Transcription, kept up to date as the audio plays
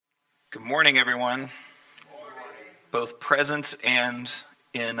Good morning, everyone, both present and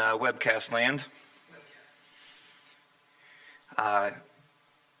in webcast land.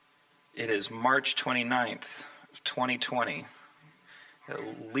 It is March 29th, 2020,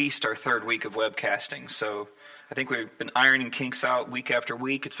 at least our third week of webcasting. So I think we've been ironing kinks out week after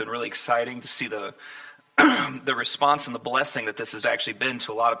week. It's been really exciting to see the the response and the blessing that this has actually been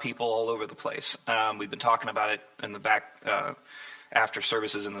to a lot of people all over the place. We've been talking about it in the back after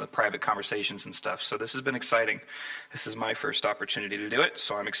services and the private conversations and stuff. So this has been exciting. This is my first opportunity to do it,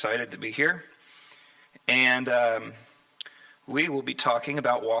 so I'm excited to be here. And we will be talking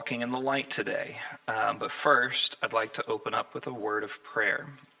about walking in the light today. But first, I'd like to open up with a word of prayer.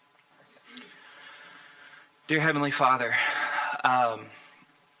 Dear Heavenly Father,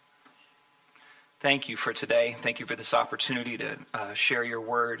 thank you for today. Thank you for this opportunity to share your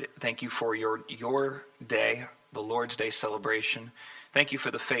word. Thank you for your day, the Lord's Day celebration. Thank you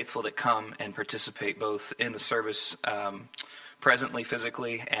for the faithful that come and participate both in the service presently,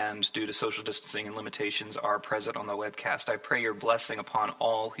 physically, and due to social distancing and limitations are present on the webcast. I pray your blessing upon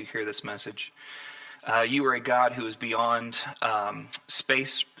all who hear this message. You are a God who is beyond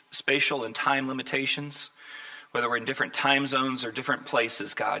spatial and time limitations. Whether we're in different time zones or different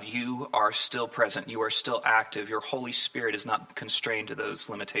places, God, you are still present. You are still active. Your Holy Spirit is not constrained to those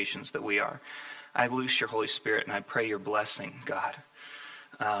limitations that we are. I loose your Holy Spirit and I pray your blessing, God,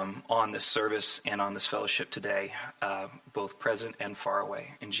 on this service and on this fellowship today, both present and far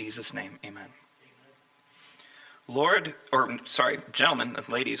away. In Jesus' name, amen. Gentlemen and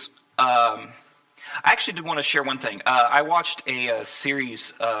ladies, I actually did want to share one thing. I watched a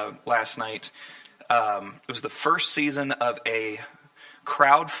series last night. It was the first season of a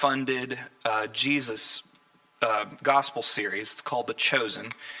crowd-funded Jesus gospel series. It's called The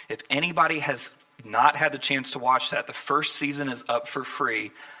Chosen. If anybody has not had the chance to watch that, the first season is up for free.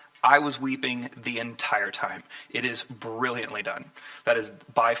 I was weeping the entire time. It is brilliantly done. That is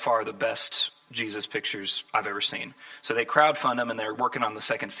by far the best Jesus pictures I've ever seen. So they crowdfund them and they're working on the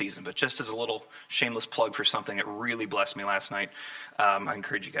second season. But just as a little shameless plug for something that really blessed me last night, I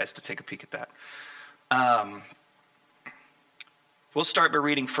encourage you guys to take a peek at that. We'll start by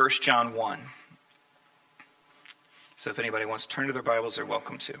reading 1 John 1. So if anybody wants to turn to their Bibles, they're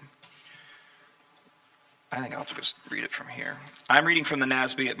welcome to. I think I'll just read it from here. I'm reading from the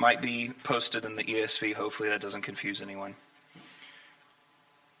NASB. It might be posted in the ESV. Hopefully that doesn't confuse anyone.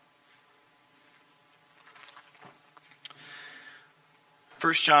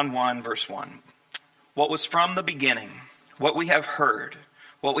 First John 1, verse 1. What was from the beginning, what we have heard,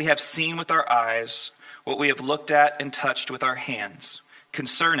 what we have seen with our eyes, what we have looked at and touched with our hands,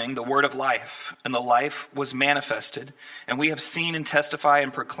 concerning the word of life, and the life was manifested, and we have seen and testify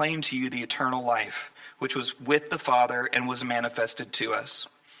and proclaim to you the eternal life, which was with the Father and was manifested to us.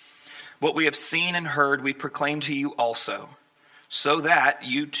 What we have seen and heard we proclaim to you also, so that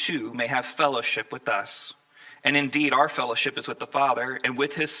you too may have fellowship with us. And indeed our fellowship is with the Father and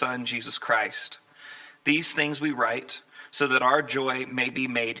with his Son, Jesus Christ. These things we write, so that our joy may be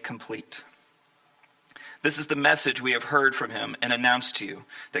made complete. This is the message we have heard from him and announced to you,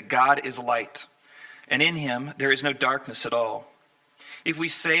 that God is light, and in him there is no darkness at all. If we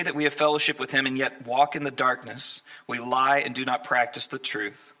say that we have fellowship with him and yet walk in the darkness, we lie and do not practice the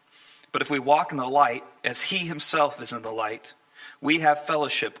truth. But if we walk in the light, as he himself is in the light, we have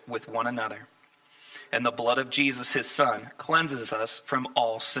fellowship with one another. And the blood of Jesus, his Son, cleanses us from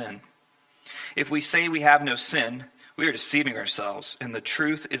all sin. If we say we have no sin, we are deceiving ourselves, and the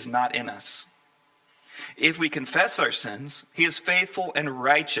truth is not in us. If we confess our sins, he is faithful and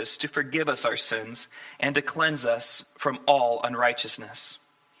righteous to forgive us our sins and to cleanse us from all unrighteousness.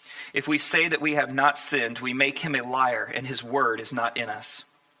 If we say that we have not sinned, we make him a liar, and his word is not in us.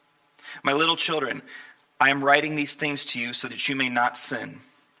 My little children, I am writing these things to you so that you may not sin.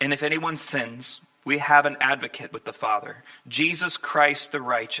 And if anyone sins, we have an advocate with the Father, Jesus Christ the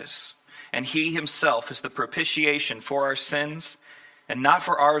righteous. And he himself is the propitiation for our sins, and not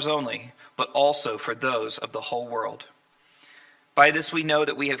for ours only, but also for those of the whole world. By this we know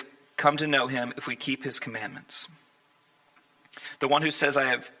that we have come to know him if we keep his commandments. The one who says, I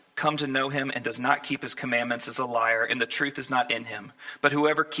have come to know him and does not keep his commandments is a liar, and the truth is not in him. But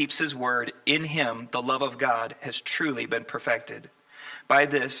whoever keeps his word, in him the love of God has truly been perfected. By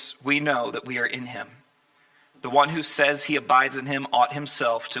this we know that we are in him. The one who says he abides in him ought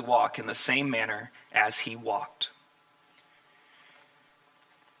himself to walk in the same manner as he walked.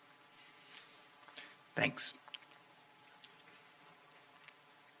 Thanks.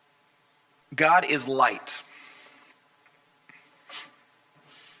 God is light.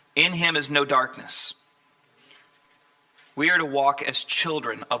 In him is no darkness. We are to walk as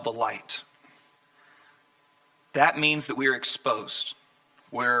children of the light. That means that we are exposed.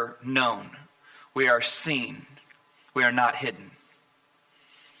 We're known. We are seen. We are not hidden.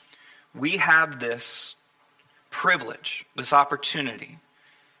 We have this privilege, this opportunity,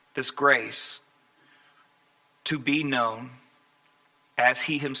 this grace to be known as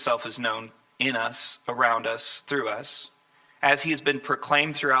he himself is known in us, around us, through us, as he has been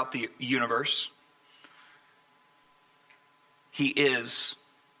proclaimed throughout the universe. He is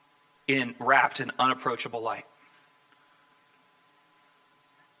wrapped in unapproachable light.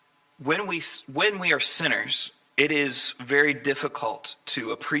 When we are sinners, it is very difficult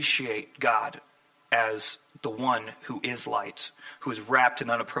to appreciate God as the one who is light, who is wrapped in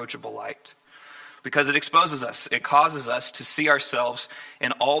unapproachable light. Because it exposes us. It causes us to see ourselves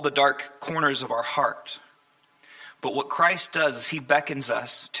in all the dark corners of our heart. But what Christ does is he beckons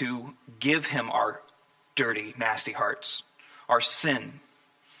us to give him our dirty, nasty hearts, our sin.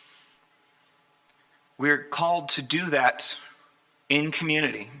 We're called to do that in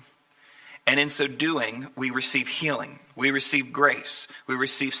community. And in so doing, we receive healing, we receive grace, we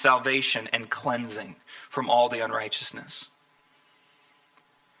receive salvation and cleansing from all the unrighteousness.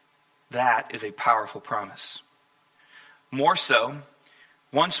 That is a powerful promise. More so,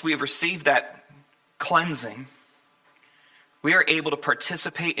 once we have received that cleansing, we are able to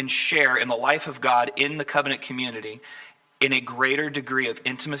participate and share in the life of God in the covenant community in a greater degree of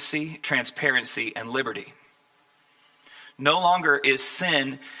intimacy, transparency, and liberty. No longer is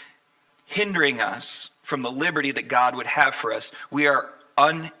sin hindering us from the liberty that God would have for us. We are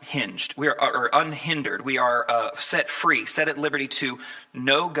unhinged. We are unhindered. We are set free, set at liberty to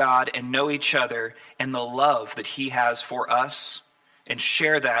know God and know each other and the love that he has for us and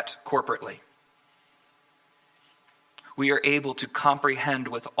share that corporately. We are able to comprehend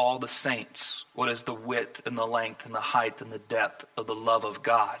with all the saints what is the width and the length and the height and the depth of the love of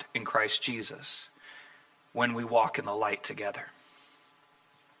God in Christ Jesus when we walk in the light together.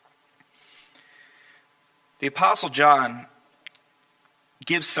 The Apostle John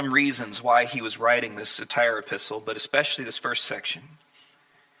gives some reasons why he was writing this entire epistle, but especially this first section,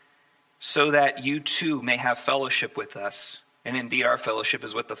 so that you too may have fellowship with us. And indeed, our fellowship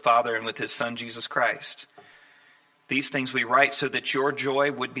is with the Father and with his Son, Jesus Christ. These things we write so that your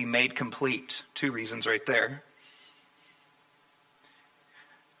joy would be made complete. 2 reasons right there.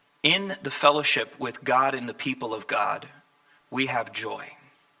 In the fellowship with God and the people of God, we have joy.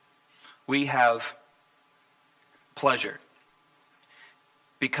 We have pleasure.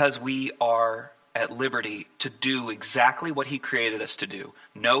 Because we are at liberty to do exactly what he created us to do.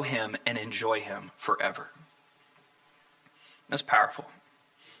 Know him and enjoy him forever. That's powerful.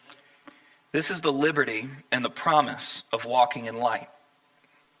 This is the liberty and the promise of walking in light.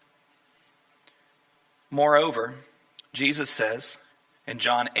 Moreover, Jesus says in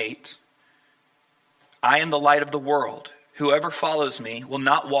John 8, I am the light of the world. Whoever follows me will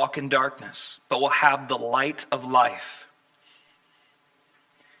not walk in darkness, but will have the light of life.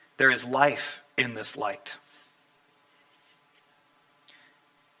 There is life in this light.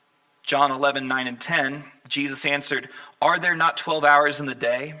 John 11, 9 and 10, Jesus answered, Are there not 12 hours in the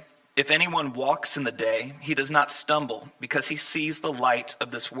day? If anyone walks in the day, he does not stumble, because he sees the light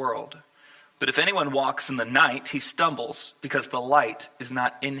of this world. But if anyone walks in the night, he stumbles, because the light is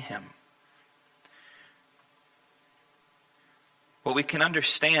not in him. What we can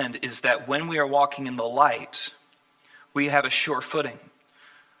understand is that when we are walking in the light, we have a sure footing.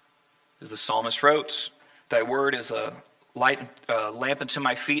 As the psalmist wrote, Thy word is a lamp unto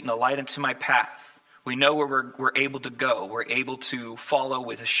my feet and a light unto my path. We know where we're able to go. We're able to follow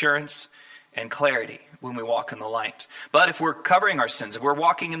with assurance and clarity when we walk in the light. But if we're covering our sins, if we're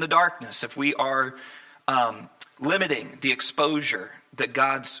walking in the darkness, if we are limiting the exposure that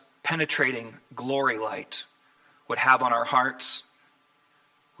God's penetrating glory light would have on our hearts,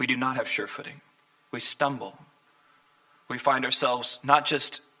 we do not have sure footing. We stumble. We find ourselves not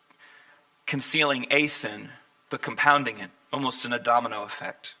just concealing a sin, but compounding it, almost in a domino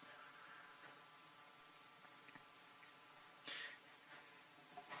effect.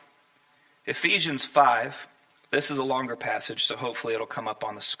 Ephesians 5, this is a longer passage, so hopefully it'll come up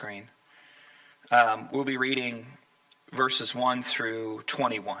on the screen. We'll be reading verses 1 through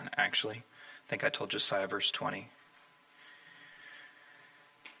 21, actually. I think I told Josiah verse 20.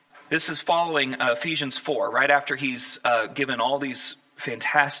 This is following Ephesians 4, right after he's given all these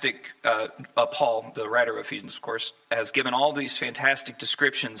fantastic, Paul, the writer of Ephesians, of course, has given all these fantastic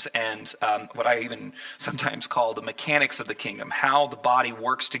descriptions and what I even sometimes call the mechanics of the kingdom, how the body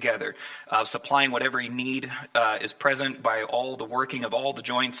works together, supplying whatever need is present by all the working of all the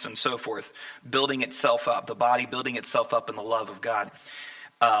joints and so forth, building itself up, the body building itself up in the love of God.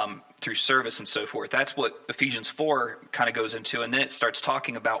 Through service and so forth. That's what Ephesians 4 kind of goes into, and then it starts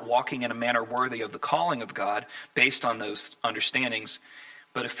talking about walking in a manner worthy of the calling of God based on those understandings.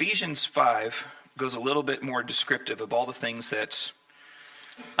 But Ephesians 5 goes a little bit more descriptive of all the things that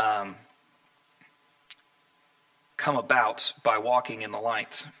come about by walking in the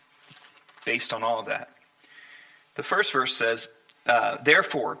light, based on all of that. The first verse says,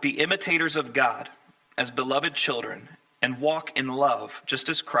 "Therefore, be imitators of God as beloved children, and walk in love, just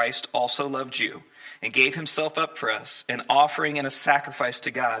as Christ also loved you, and gave himself up for us, an offering and a sacrifice to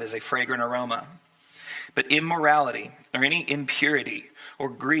God as a fragrant aroma. But immorality, or any impurity, or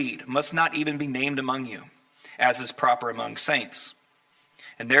greed must not even be named among you, as is proper among saints.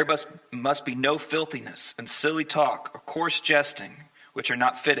 And there must be no filthiness, and silly talk, or coarse jesting, which are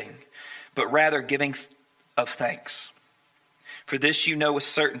not fitting, but rather giving of thanks. For this you know with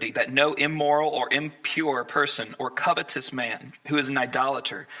certainty, that no immoral or impure person or covetous man who is an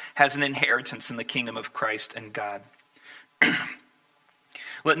idolater has an inheritance in the kingdom of Christ and God.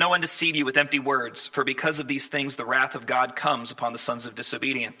 Let no one deceive you with empty words, for because of these things the wrath of God comes upon the sons of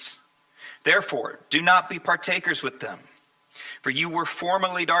disobedience. Therefore, do not be partakers with them. For you were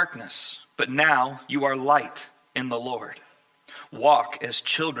formerly darkness, but now you are light in the Lord. Walk as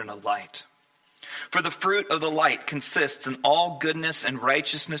children of light. For the fruit of the light consists in all goodness and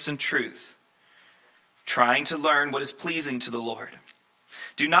righteousness and truth, trying to learn what is pleasing to the Lord.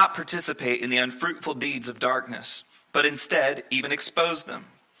 Do not participate in the unfruitful deeds of darkness, but instead even expose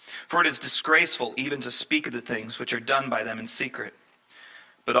them. For it is disgraceful even to speak of the things which are done by them in secret.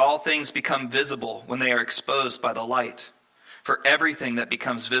 But all things become visible when they are exposed by the light. For everything that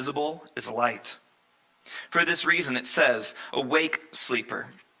becomes visible is light. For this reason it says, 'Awake,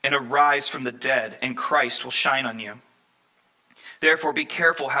 sleeper, and arise from the dead, and Christ will shine on you.' Therefore be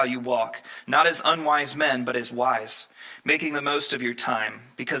careful how you walk, not as unwise men, but as wise, making the most of your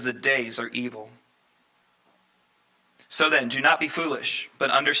time, because the days are evil. So then, do not be foolish,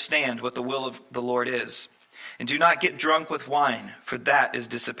 but understand what the will of the Lord is. And do not get drunk with wine, for that is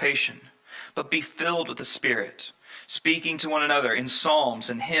dissipation, but be filled with the Spirit, speaking to one another in psalms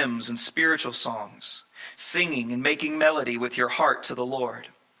and hymns and spiritual songs, singing and making melody with your heart to the Lord,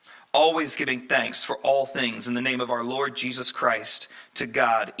 always giving thanks for all things in the name of our Lord Jesus Christ, to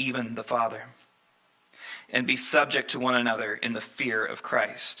God, even the Father. And be subject to one another in the fear of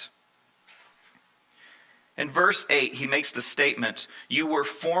Christ." In verse 8, he makes the statement, "You were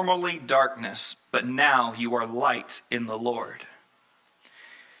formerly darkness, but now you are light in the Lord."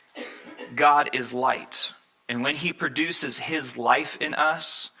 God is light, and when he produces his life in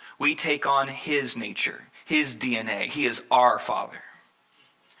us, we take on his nature, his DNA. He is our Father.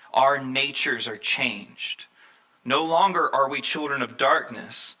 Our natures are changed. No longer are we children of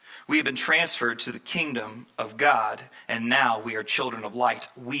darkness. We have been transferred to the kingdom of God, and now we are children of light.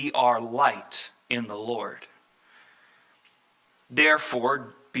 We are light in the Lord.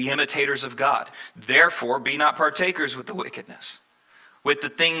 Therefore, be imitators of God. Therefore, be not partakers with the wickedness, with the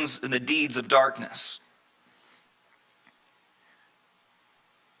things and the deeds of darkness.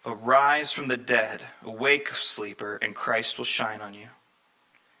 Arise from the dead, awake, sleeper, and Christ will shine on you.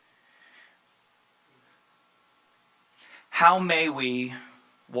 How may we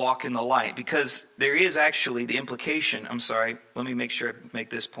walk in the light? Because there is actually the implication, let me make sure I make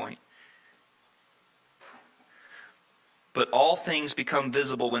this point. But all things become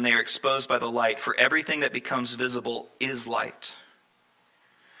visible when they are exposed by the light, for everything that becomes visible is light.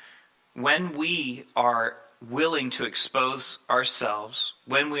 When we are willing to expose ourselves,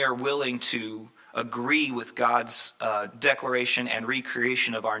 when we are willing to agree with God's declaration and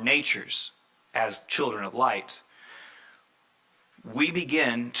recreation of our natures as children of light, we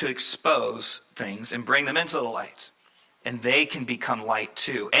begin to expose things and bring them into the light. And they can become light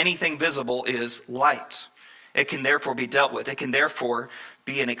too. Anything visible is light. It can therefore be dealt with. It can therefore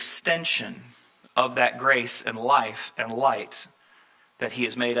be an extension of that grace and life and light that he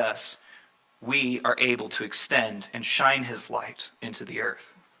has made us. We are able to extend and shine his light into the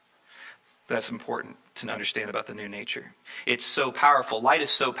earth. That's important to understand about the new nature. It's so powerful. Light is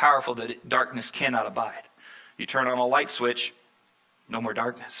so powerful that darkness cannot abide. You turn on a light switch, no more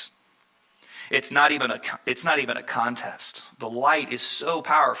darkness. It's not even a contest. The light is so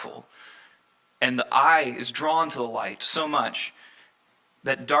powerful, and the eye is drawn to the light so much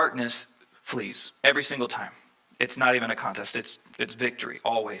that darkness flees every single time. It's not even a contest. It's victory,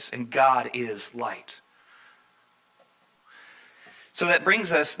 always. And God is light. So that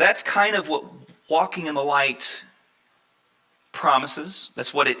brings us, that's kind of what walking in the light promises.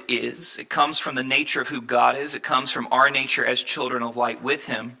 That's what it is. It comes from the nature of who God is. It comes from our nature as children of light with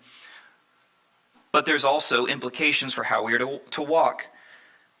him. But there's also implications for how we are to walk.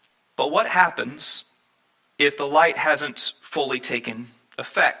 But what happens if the light hasn't fully taken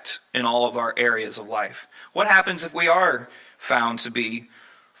effect in all of our areas of life? What happens if we are found to be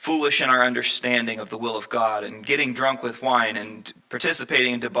foolish in our understanding of the will of God and getting drunk with wine and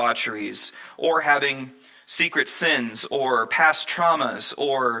participating in debaucheries or having secret sins or past traumas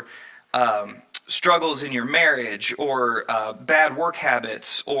or struggles in your marriage or bad work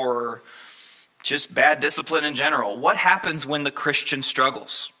habits or just bad discipline in general? What happens when the Christian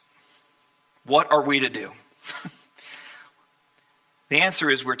struggles? What are we to do? The answer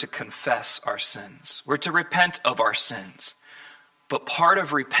is we're to confess our sins. We're to repent of our sins. But part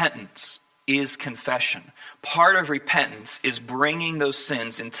of repentance is confession. Part of repentance is bringing those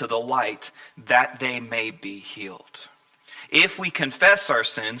sins into the light that they may be healed. If we confess our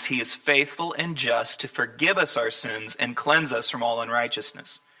sins, he is faithful and just to forgive us our sins and cleanse us from all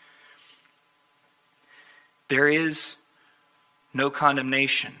unrighteousness. There is no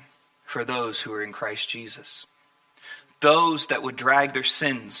condemnation for those who are in Christ Jesus. Those that would drag their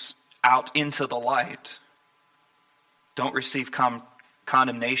sins out into the light don't receive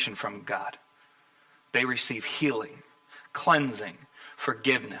condemnation from God. They receive healing, cleansing,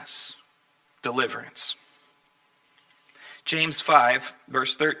 forgiveness, deliverance. James 5,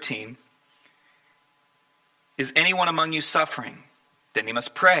 verse 13. Is anyone among you suffering? Then he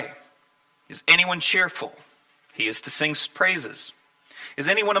must pray. Is anyone cheerful? He is to sing praises. Is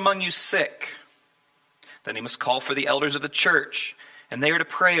anyone among you sick? Then he must call for the elders of the church, and they are to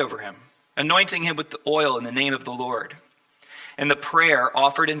pray over him, anointing him with the oil in the name of the Lord. And the prayer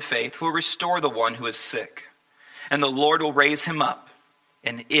offered in faith will restore the one who is sick, and the Lord will raise him up.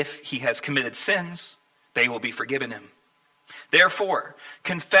 And if he has committed sins, they will be forgiven him. Therefore,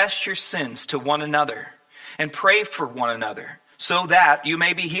 confess your sins to one another, and pray for one another, so that you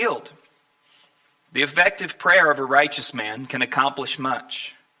may be healed. The effective prayer of a righteous man can accomplish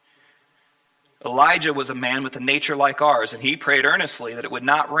much. Elijah was a man with a nature like ours, and he prayed earnestly that it would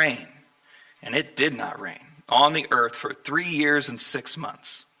not rain. And it did not rain on the earth for 3 years and 6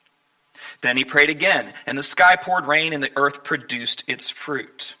 months. Then he prayed again, and the sky poured rain, and the earth produced its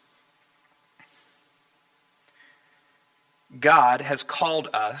fruit. God has called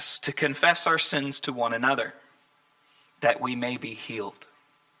us to confess our sins to one another, that we may be healed.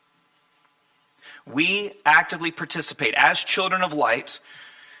 We actively participate as children of light.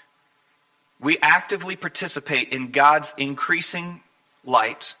 We actively participate in God's increasing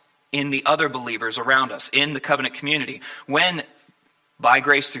light in the other believers around us, in the covenant community. When, by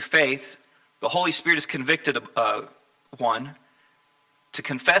grace through faith, the Holy Spirit has convicted one to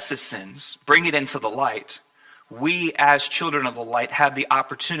confess his sins, bring it into the light, we as children of the light have the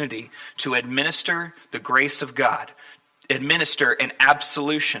opportunity to administer the grace of God, administer an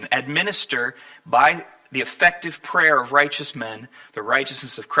absolution, administer by the effective prayer of righteous men, the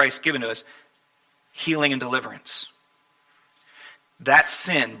righteousness of Christ given to us, healing and deliverance. That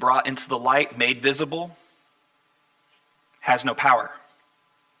sin brought into the light, made visible, has no power.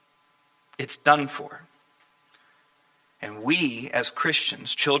 It's done for. And we, as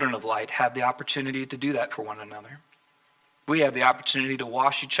Christians, children of light, have the opportunity to do that for one another. We have the opportunity to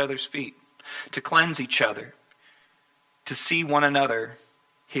wash each other's feet, to cleanse each other, to see one another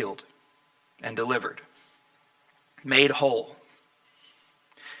healed and delivered, made whole,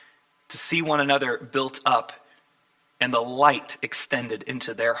 to see one another built up and the light extended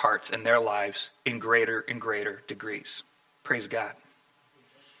into their hearts and their lives in greater and greater degrees. Praise God.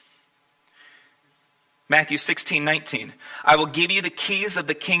 Matthew 16:19. I will give you the keys of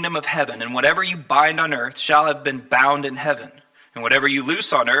the kingdom of heaven, and whatever you bind on earth shall have been bound in heaven, and whatever you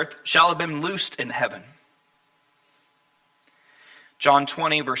loose on earth shall have been loosed in heaven. John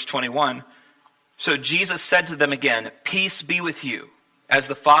 20, verse 21. So Jesus said to them again, peace be with you. As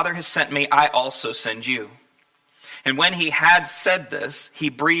the Father has sent me, I also send you. And when he had said this, he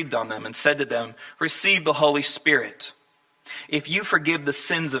breathed on them and said to them, receive the Holy Spirit. If you forgive the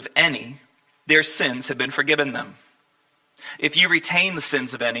sins of any, their sins have been forgiven them. If you retain the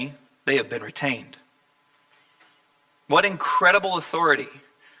sins of any, they have been retained. What incredible authority,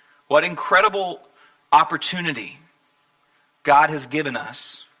 what incredible opportunity God has given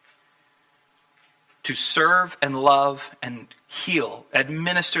us to serve and love and heal,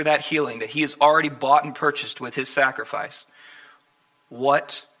 administer that healing that he has already bought and purchased with his sacrifice.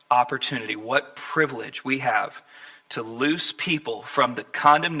 What opportunity, what privilege we have to loose people from the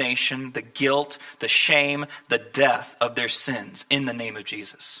condemnation, the guilt, the shame, the death of their sins in the name of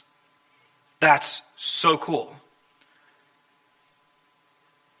Jesus. That's so cool.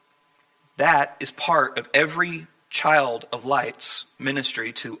 That is part of every child of light's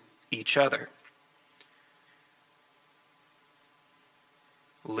ministry to each other.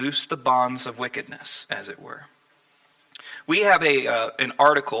 Loose the bonds of wickedness, as it were. We have an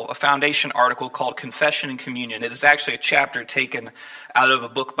article, a foundation article called Confession and Communion. It is actually a chapter taken out of a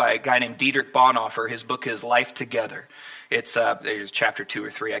book by a guy named Dietrich Bonhoeffer. His book is Life Together. It's chapter 2 or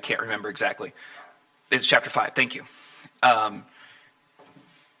 3, I can't remember exactly. It's chapter 5, thank you.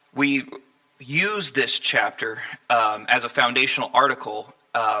 We use this chapter as a foundational article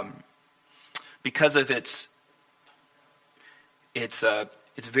because of its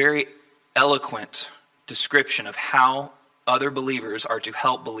very eloquent description of how other believers are to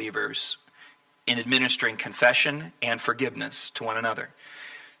help believers in administering confession and forgiveness to one another.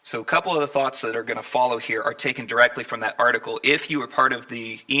 So a couple of the thoughts that are going to follow here are taken directly from that article. If you were part of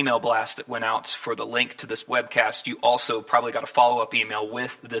the email blast that went out for the link to this webcast, you also probably got a follow-up email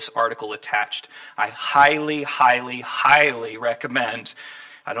with this article attached. I highly, highly, highly recommend,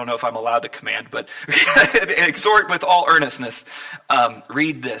 I don't know if I'm allowed to command, but exhort with all earnestness,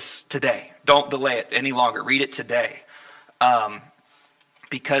 read this today. Don't delay it any longer. Read it today.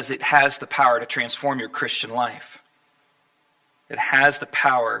 Because it has the power to transform your Christian life. It has the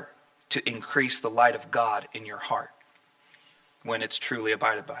power to increase the light of God in your heart when it's truly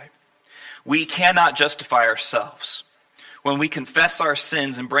abided by. We cannot justify ourselves. When we confess our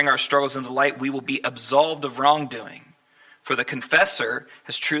sins and bring our struggles into light, we will be absolved of wrongdoing. For the confessor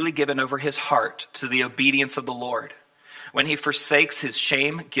has truly given over his heart to the obedience of the Lord. When he forsakes his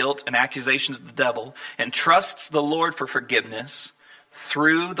shame, guilt, and accusations of the devil, and trusts the Lord for forgiveness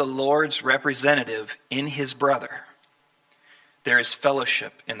through the Lord's representative in his brother, there is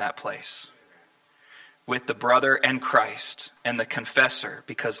fellowship in that place with the brother and Christ and the confessor,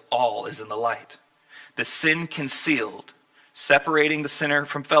 because all is in the light. The sin concealed, separating the sinner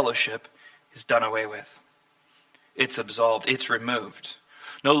from fellowship, is done away with. It's absolved. It's removed.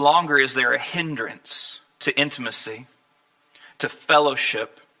 No longer is there a hindrance to intimacy, to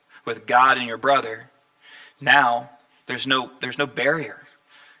fellowship with God and your brother. Now, there's no barrier.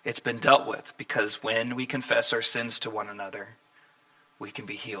 It's been dealt with, because when we confess our sins to one another, we can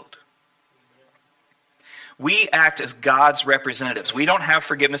be healed. We act as God's representatives. We don't have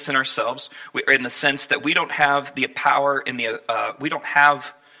forgiveness in ourselves, in the sense that we don't have the power in the.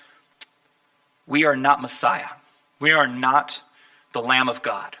 We are not Messiah. We are not the Lamb of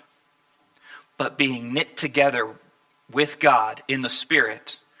God. But being knit together with God in the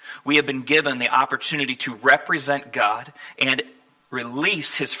Spirit, we have been given the opportunity to represent God and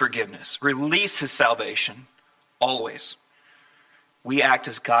release his forgiveness, release his salvation, always. We act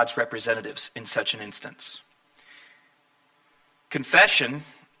as God's representatives in such an instance. Confession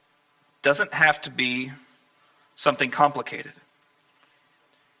doesn't have to be something complicated.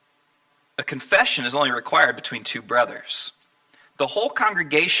 A confession is only required between two brothers. The whole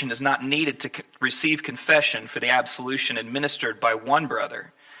congregation is not needed to receive confession for the absolution administered by one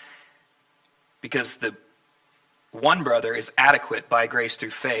brother, because the one brother is adequate by grace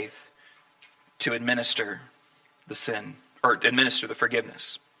through faith to administer the sin, or administer the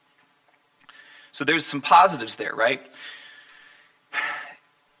forgiveness. So there's some positives there, right?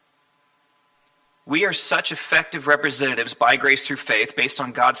 We are such effective representatives by grace through faith, based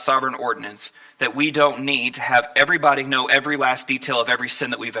on God's sovereign ordinance, that we don't need to have everybody know every last detail of every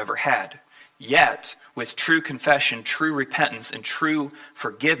sin that we've ever had. Yet, with true confession, true repentance, and true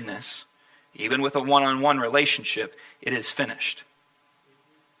forgiveness, even with a one-on-one relationship, it is finished.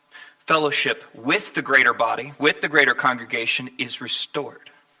 Fellowship with the greater body, with the greater congregation, is restored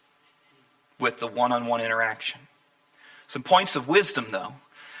with the one-on-one interaction. Some points of wisdom, though,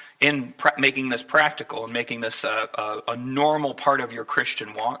 in making this practical and making this a normal part of your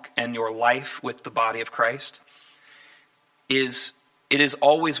Christian walk and your life with the body of Christ, is it is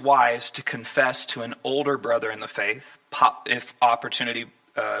always wise to confess to an older brother in the faith, if opportunity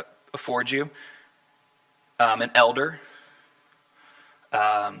affords you, an elder,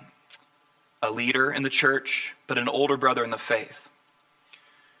 a leader in the church, but an older brother in the faith.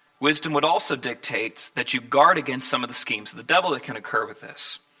 Wisdom would also dictate that you guard against some of the schemes of the devil that can occur with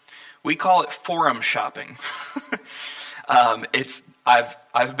this. We call it forum shopping.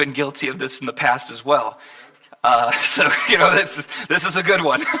 I've been guilty of this in the past as well. This is a good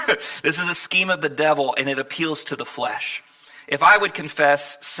one. This is a scheme of the devil, and it appeals to the flesh. If I would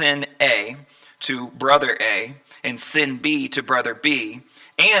confess sin A to brother A and sin B to brother B,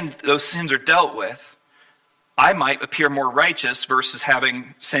 and those sins are dealt with, I might appear more righteous versus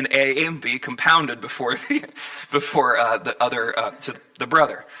having sin A and B compounded before the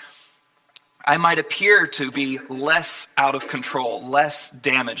brother. I might appear to be less out of control, less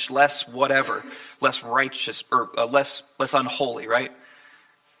damaged, less whatever, less righteous, or less unholy, right?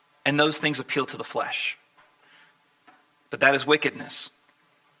 And those things appeal to the flesh. But that is wickedness.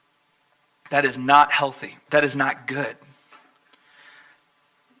 That is not healthy. That is not good.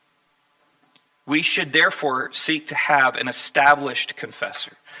 We should therefore seek to have an established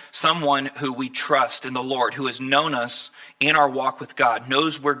confessor, someone who we trust in the Lord, who has known us in our walk with God,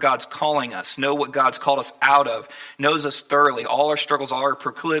 knows where God's calling us, know what God's called us out of, knows us thoroughly, all our struggles, all our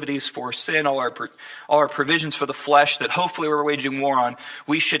proclivities for sin, all our provisions for the flesh that hopefully we're waging war on.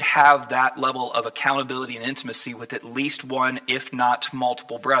 We should have that level of accountability and intimacy with at least one, if not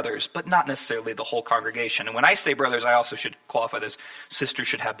multiple brothers, but not necessarily the whole congregation. And when I say brothers, I also should qualify this. Sisters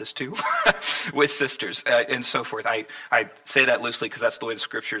should have this too, with sisters and so forth. I say that loosely because that's the way the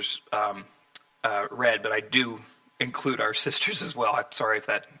scriptures read, but I do include our sisters as well. I'm sorry if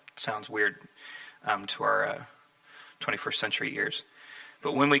that sounds weird to our 21st century ears.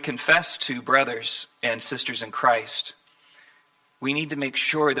 But when we confess to brothers and sisters in Christ, we need to make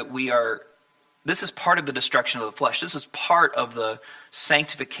sure that this is part of the destruction of the flesh. This is part of the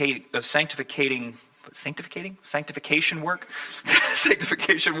sanctification work?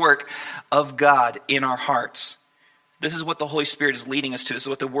 Sanctification work of God in our hearts. This is what the Holy Spirit is leading us to. This is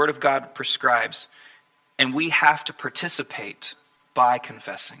what the Word of God prescribes. And we have to participate by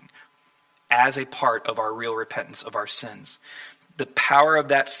confessing as a part of our real repentance of our sins. The power of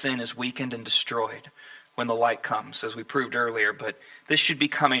that sin is weakened and destroyed when the light comes, as we proved earlier. But this should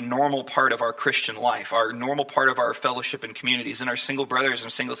become a normal part of our Christian life, our normal part of our fellowship and communities, in our single brothers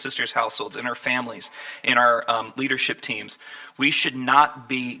and single sisters households, in our families, in our leadership teams. We should not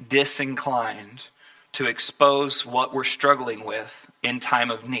be disinclined to expose what we're struggling with in time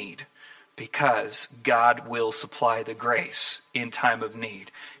of need, because God will supply the grace in time of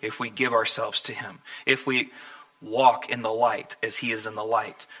need if we give ourselves to Him. If we walk in the light as He is in the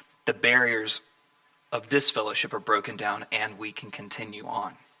light, the barriers of disfellowship are broken down and we can continue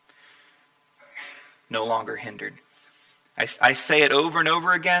on. No longer hindered. I say it over and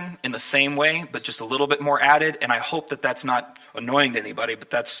over again in the same way, but just a little bit more added, and I hope that that's not annoying to anybody, but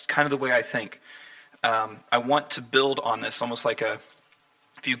that's kind of the way I think. I want to build on this almost like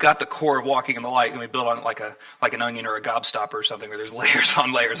if you've got the core of walking in the light, and we build on it like an onion or a gobstopper or something, where there's layers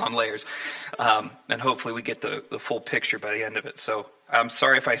on layers on layers. And hopefully we get the full picture by the end of it. So I'm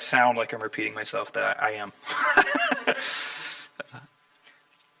sorry if I sound like I'm repeating myself, that I am.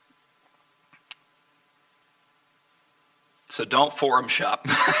 So don't forum shop.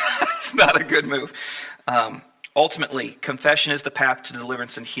 It's not a good move. Ultimately, confession is the path to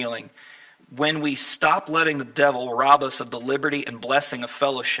deliverance and healing. When we stop letting the devil rob us of the liberty and blessing of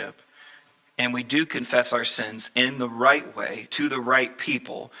fellowship, and we do confess our sins in the right way, to the right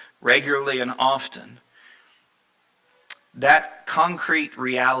people, regularly and often, that concrete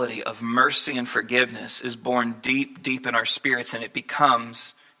reality of mercy and forgiveness is born deep, deep in our spirits, and it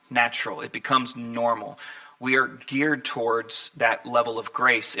becomes natural. It becomes normal. We are geared towards that level of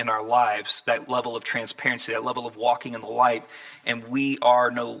grace in our lives, that level of transparency, that level of walking in the light, and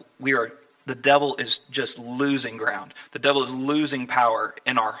the devil is just losing ground. The devil is losing power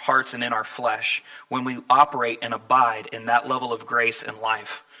in our hearts and in our flesh when we operate and abide in that level of grace and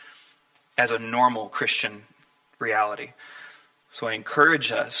life as a normal Christian reality. So I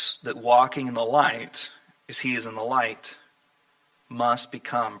encourage us that walking in the light, as He is in the light, must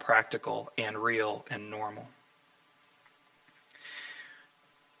become practical and real and normal.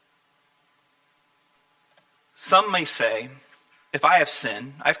 Some may say, if I have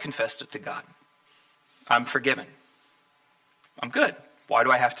sinned, I've confessed it to God. I'm forgiven. I'm good. Why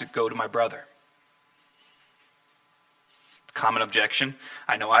do I have to go to my brother? Common objection.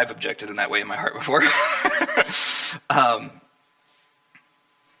 I know I've objected in that way in my heart before.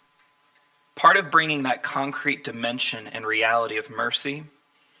 Part of bringing that concrete dimension and reality of mercy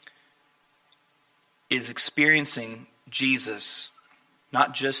is experiencing Jesus,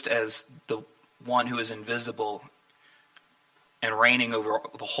 not just as the one who is invisible and reigning over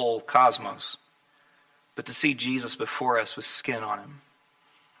the whole cosmos, but to see Jesus before us with skin on Him.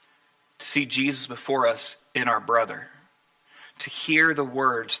 To see Jesus before us in our brother. To hear the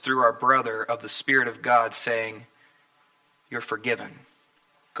words through our brother of the Spirit of God saying, "You're forgiven.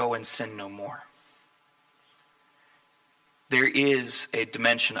 Go and sin no more." There is a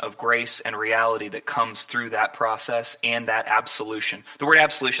dimension of grace and reality that comes through that process and that absolution. The word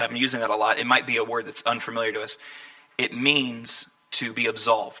absolution, I've been using that a lot. It might be a word that's unfamiliar to us. It means to be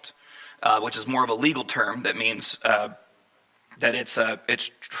absolved. which is more of a legal term that means that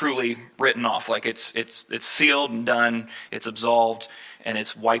it's truly written off, like it's sealed and done, it's absolved, and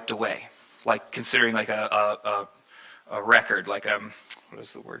it's wiped away, like considering like a record, like what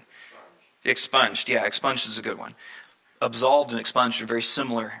is the word? Expunged. Yeah, expunged is a good one. Absolved and expunged are very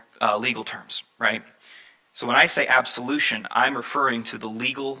similar legal terms, right? So when I say absolution, I'm referring to the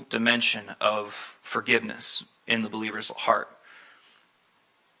legal dimension of forgiveness in the believer's heart.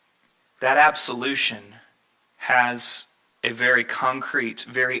 That absolution has a very concrete,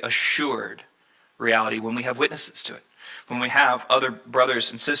 very assured reality when we have witnesses to it. When we have other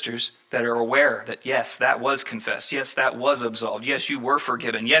brothers and sisters that are aware that, yes, that was confessed. Yes, that was absolved. Yes, you were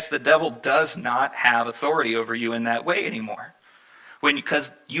forgiven. Yes, the devil does not have authority over you in that way anymore.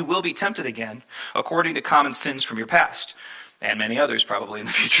 Because you will be tempted again, according to common sins from your past, and many others probably in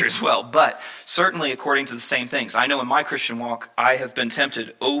the future as well, but certainly according to the same things. I know in my Christian walk, I have been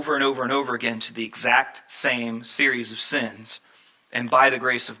tempted over and over and over again to the exact same series of sins, and by the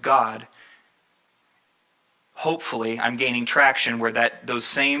grace of God, hopefully I'm gaining traction where those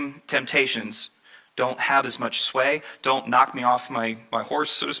same temptations don't have as much sway, don't knock me off my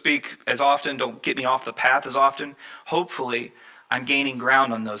horse, so to speak, as often, don't get me off the path as often. Hopefully, I'm gaining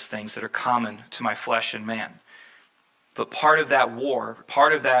ground on those things that are common to my flesh and man. But part of that war,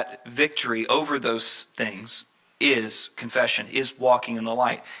 part of that victory over those things is confession, is walking in the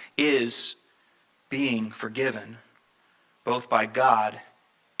light, is being forgiven, both by God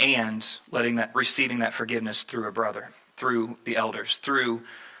and receiving that forgiveness through a brother, through the elders, through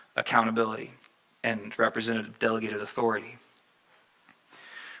accountability and representative delegated authority.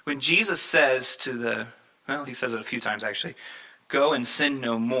 When Jesus says he says it a few times actually, go and sin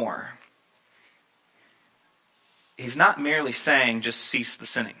no more, he's not merely saying just cease the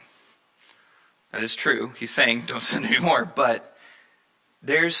sinning. That is true. He's saying don't sin anymore, but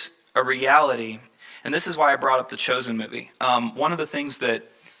there's a reality, and this is why I brought up the Chosen movie. One of the things that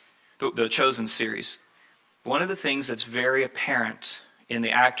the Chosen series, one of the things that's very apparent in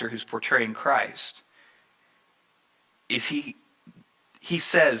the actor who's portraying Christ is he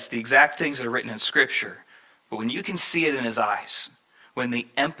says the exact things that are written in Scripture, but when you can see it in his eyes, when the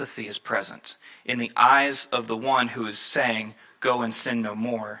empathy is present in the eyes of the one who is saying, go and sin no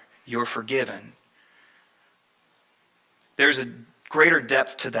more, you're forgiven, there's a greater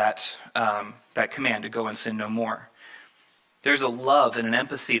depth to that command to go and sin no more. There's a love and an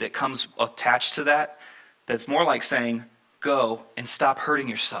empathy that comes attached to that that's more like saying, go and stop hurting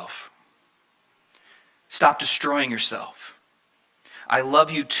yourself. Stop destroying yourself. I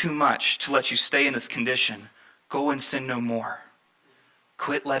love you too much to let you stay in this condition. Go and sin no more.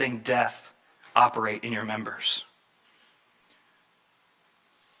 Quit letting death operate in your members.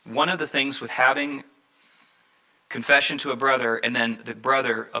 One of the things with having confession to a brother and then the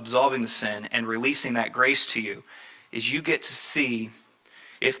brother absolving the sin and releasing that grace to you is you get to see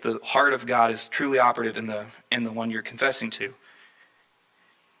if the heart of God is truly operative in the one you're confessing to.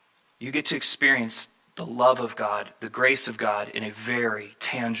 You get to experience the love of God, the grace of God in a very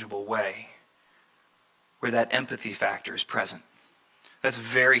tangible way where that empathy factor is present. That's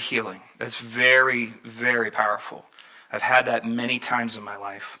very healing. That's very, very powerful. I've had that many times in my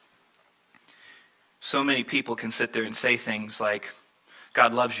life. So many people can sit there and say things like,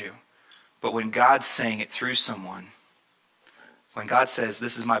 God loves you. But when God's saying it through someone, when God says,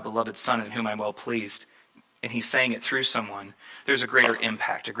 this is my beloved Son in whom I'm well pleased, and he's saying it through someone, there's a greater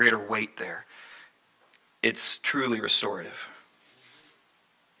impact, a greater weight there. It's truly restorative.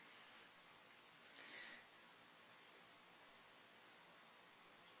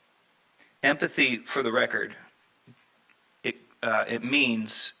 Empathy, for the record, it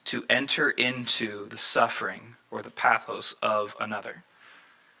means to enter into the suffering or the pathos of another.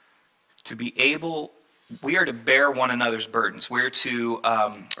 To be able, we are to bear one another's burdens. We're to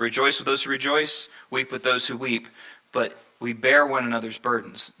rejoice with those who rejoice, weep with those who weep, but we bear one another's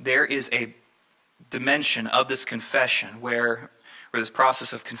burdens. There is a dimension of this confession where this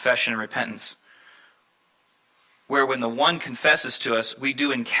process of confession and repentance, where when the one confesses to us, we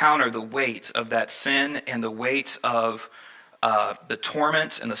do encounter the weight of that sin and the weight of the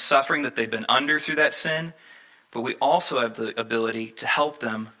torment and the suffering that they've been under through that sin, but we also have the ability to help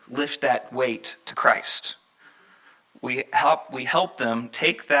them lift that weight to Christ. We help them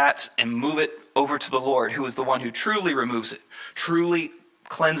take that and move it over to the Lord, who is the one who truly removes it, truly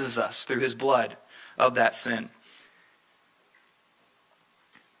cleanses us through his blood of that sin.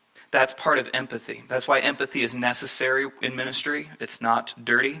 That's part of empathy. That's why empathy is necessary in ministry. It's not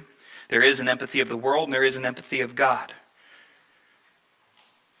dirty. There is an empathy of the world and there is an empathy of God.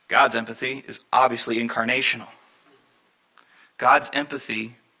 God's empathy is obviously incarnational. God's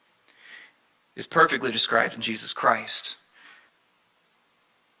empathy is perfectly described in Jesus Christ.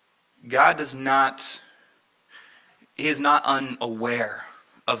 God is not unaware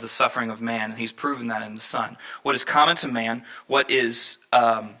of the suffering of man, and he's proven that in the Son. What is common to man, what is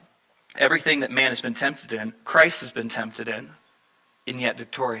everything that man has been tempted in, Christ has been tempted in, and yet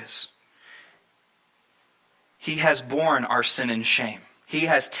victorious. He has borne our sin and shame. He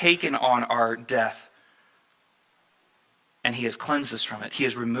has taken on our death, and he has cleansed us from it. He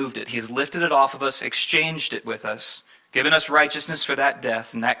has removed it. He has lifted it off of us, exchanged it with us, given us righteousness for that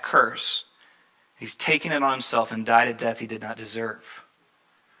death and that curse. He's taken it on himself and died a death he did not deserve.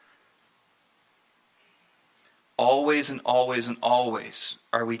 Always and always and always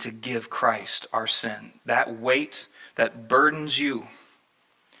are we to give Christ our sin. That weight that burdens you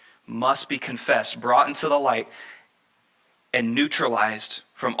must be confessed, brought into the light, and neutralized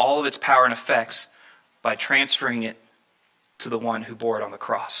from all of its power and effects by transferring it to the one who bore it on the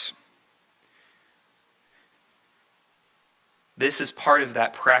cross. This is part of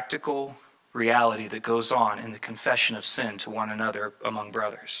that practical reality that goes on in the confession of sin to one another among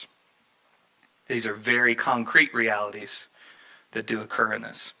brothers. These are very concrete realities that do occur in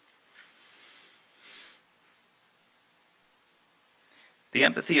this. The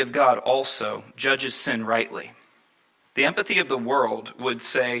empathy of God also judges sin rightly. The empathy of the world would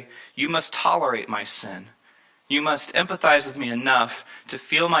say, you must tolerate my sin. You must empathize with me enough to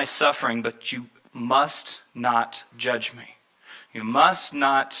feel my suffering, but you must not judge me. You must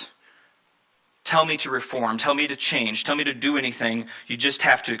not tell me to reform, tell me to change, tell me to do anything. You just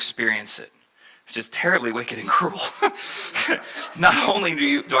have to experience it. Which is terribly wicked and cruel. Not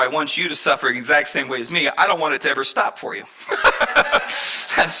only do I want you to suffer the exact same way as me, I don't want it to ever stop for you.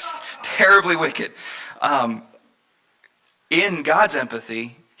 That's terribly wicked. In God's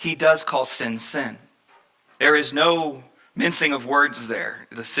empathy, he does call sin, sin. There is no mincing of words there.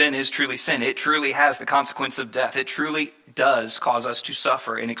 The sin is truly sin. It truly has the consequence of death. It truly does cause us to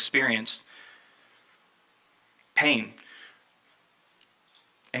suffer and experience pain.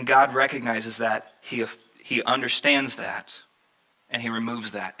 And God recognizes that, he understands that, and he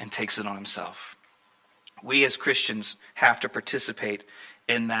removes that and takes it on himself. We as Christians have to participate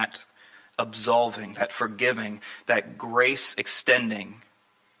in that absolving, that forgiving, that grace extending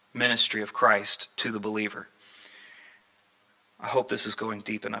ministry of Christ to the believer. I hope this is going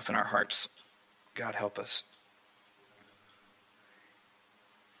deep enough in our hearts. God help us.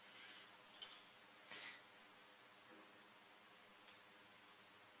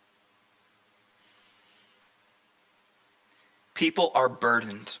 People are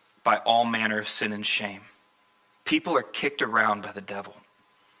burdened by all manner of sin and shame. People are kicked around by the devil.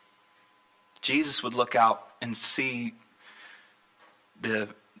 Jesus would look out and see the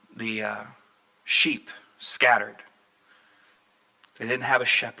sheep scattered. They didn't have a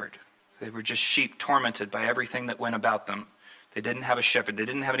shepherd. They were just sheep tormented by everything that went about them. They didn't have a shepherd. They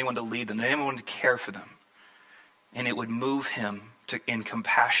didn't have anyone to lead them. They didn't have anyone to care for them. And it would move him in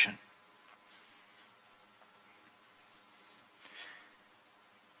compassion.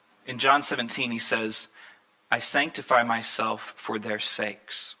 In John 17, he says, I sanctify myself for their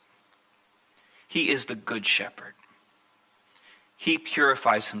sakes. He is the good shepherd. He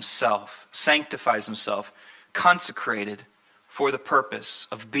purifies himself, sanctifies himself, consecrated for the purpose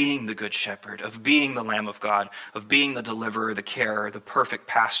of being the good shepherd, of being the Lamb of God, of being the deliverer, the carer, the perfect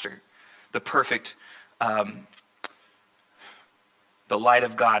pastor, the perfect, the light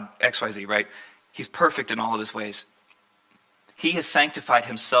of God, XYZ, right? He's perfect in all of his ways. He has sanctified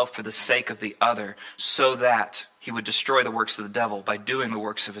himself for the sake of the other so that he would destroy the works of the devil by doing the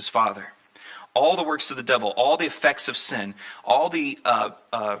works of his Father. All the works of the devil, all the effects of sin, all the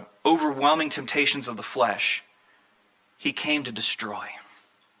overwhelming temptations of the flesh, he came to destroy.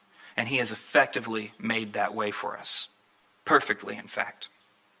 And he has effectively made that way for us. Perfectly, in fact.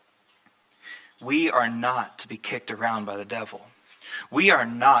 We are not to be kicked around by the devil. We are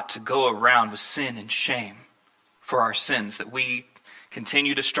not to go around with sin and shame for our sins that we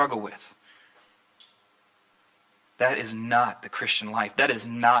continue to struggle with. That is not the Christian life. That is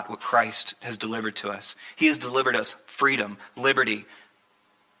not what Christ has delivered to us. He has delivered us freedom, liberty,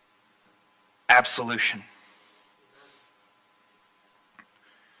 absolution.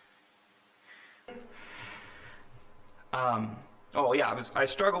 I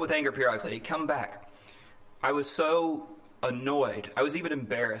struggled with anger periodically. It'd come back. I was so annoyed. I was even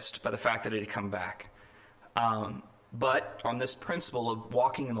embarrassed by the fact that it had come back. But on this principle of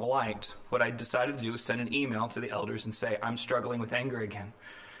walking in the light, what I decided to do was send an email to the elders and say, I'm struggling with anger again.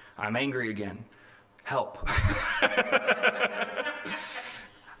 I'm angry again. Help.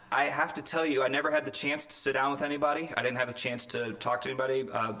 I have to tell you, I never had the chance to sit down with anybody. I didn't have the chance to talk to anybody.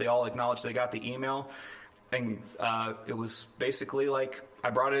 They all acknowledged they got the email. And it was basically like I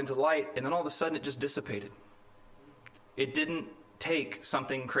brought it into the light, and then all of a sudden it just dissipated. It didn't take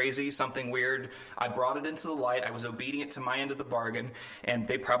something crazy, something weird. I brought it into the light. I was obedient to my end of the bargain, and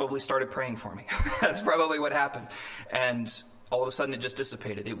they probably started praying for me. That's probably what happened. And all of a sudden it just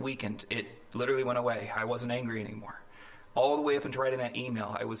dissipated. It weakened. It literally went away. I wasn't angry anymore. All the way up into writing that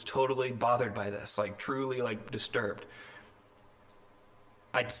email, I was totally bothered by this, like truly like disturbed.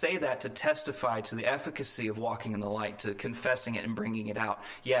 I'd say that to testify to the efficacy of walking in the light, to confessing it and bringing it out.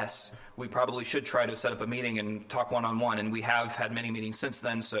 Yes, we probably should try to set up a meeting and talk one-on-one, and we have had many meetings since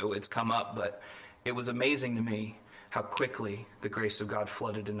then, so it's come up. But it was amazing to me how quickly the grace of God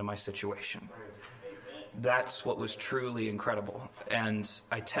flooded into my situation. That's what was truly incredible. And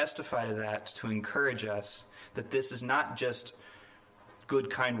I testify to that to encourage us that this is not just good,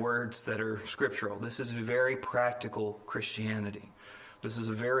 kind words that are scriptural. This is very practical Christianity. This is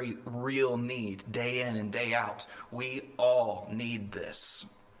a very real need, day in and day out. We all need this.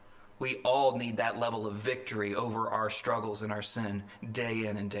 We all need that level of victory over our struggles and our sin, day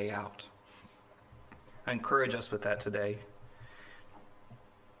in and day out. I encourage us with that today.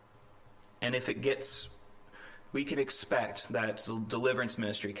 And if it gets, we can expect that deliverance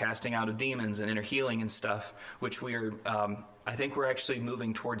ministry, casting out of demons and inner healing and stuff, which we are, I think we're actually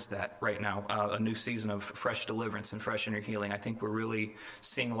moving towards that right now, a new season of fresh deliverance and fresh inner healing. I think we're really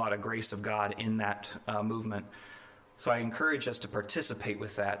seeing a lot of grace of God in that movement. So I encourage us to participate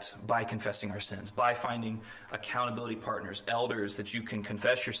with that by confessing our sins, by finding accountability partners, elders that you can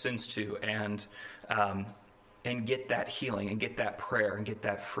confess your sins to and get that healing and get that prayer and get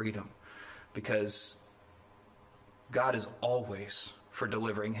that freedom. Because God is always for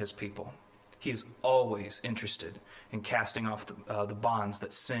delivering his people. He is always interested in casting off the bonds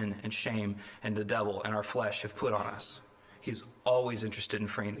that sin and shame and the devil and our flesh have put on us. He's always interested in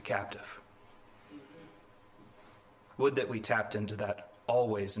freeing the captive. Would that we tapped into that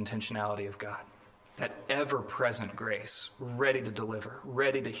always intentionality of God, that ever-present grace, ready to deliver,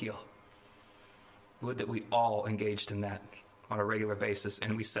 ready to heal. Would that we all engaged in that on a regular basis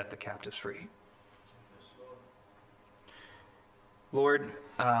and we set the captives free. Lord,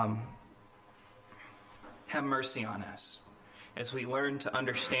 have mercy on us as we learn to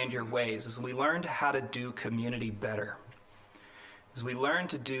understand your ways, as we learn how to do community better, as we learn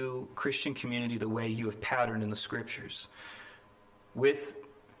to do Christian community the way you have patterned in the scriptures, with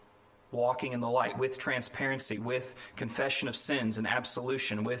walking in the light, with transparency, with confession of sins and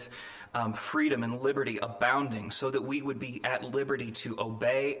absolution, with freedom and liberty abounding, so that we would be at liberty to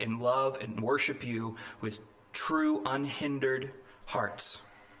obey and love and worship you with true, unhindered hearts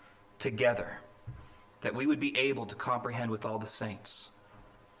together, that we would be able to comprehend with all the saints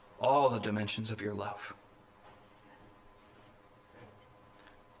all the dimensions of your love.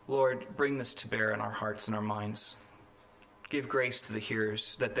 Lord, bring this to bear in our hearts and our minds. Give grace to the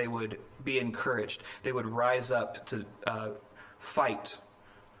hearers, that they would be encouraged. They would rise up to fight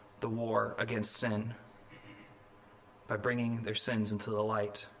the war against sin by bringing their sins into the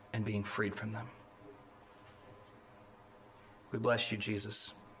light and being freed from them. We bless you,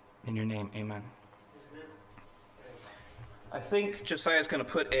 Jesus. In your name, amen. I think Josiah's going to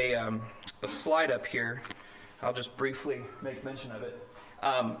put a slide up here. I'll just briefly make mention of it.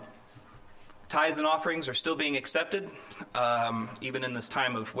 Tithes and offerings are still being accepted, even in this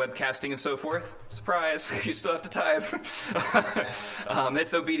time of webcasting and so forth. Surprise, you still have to tithe.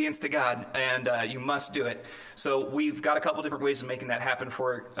 It's obedience to God, and you must do it. So we've got a couple different ways of making that happen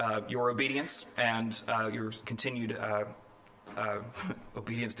for your obedience and your continued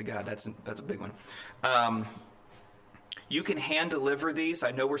obedience to God. That's a big one. You can hand deliver these.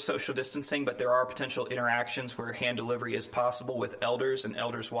 I know we're social distancing, but there are potential interactions where hand delivery is possible with elders and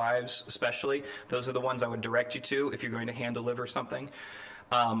elders' wives especially. Those are the ones I would direct you to if you're going to hand deliver something.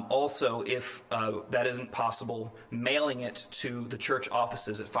 Also, if that isn't possible, mailing it to the church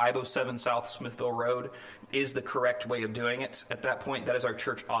offices at 507 South Smithville Road is the correct way of doing it. At that point, that is our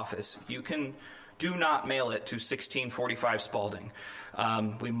church office. Do not mail it to 1645 Spalding.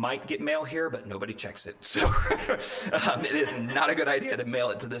 We might get mail here, but nobody checks it. So it is not a good idea to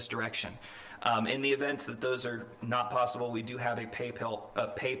mail it to this direction. In the event that those are not possible, we do have a PayPal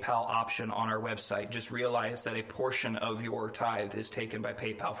option on our website. Just realize that a portion of your tithe is taken by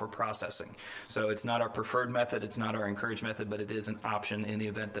PayPal for processing. So it's not our preferred method, it's not our encouraged method, but it is an option in the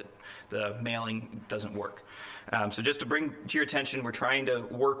event that the mailing doesn't work. So just to bring to your attention, we're trying to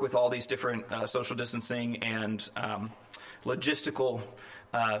work with all these different social distancing and logistical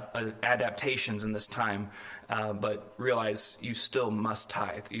adaptations in this time, but realize you still must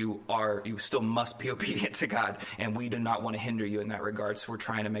tithe. You still must be obedient to God, and we do not want to hinder you in that regard. So we're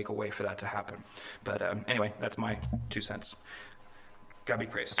trying to make a way for that to happen. But anyway, that's my 2 cents. God be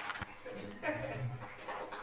praised.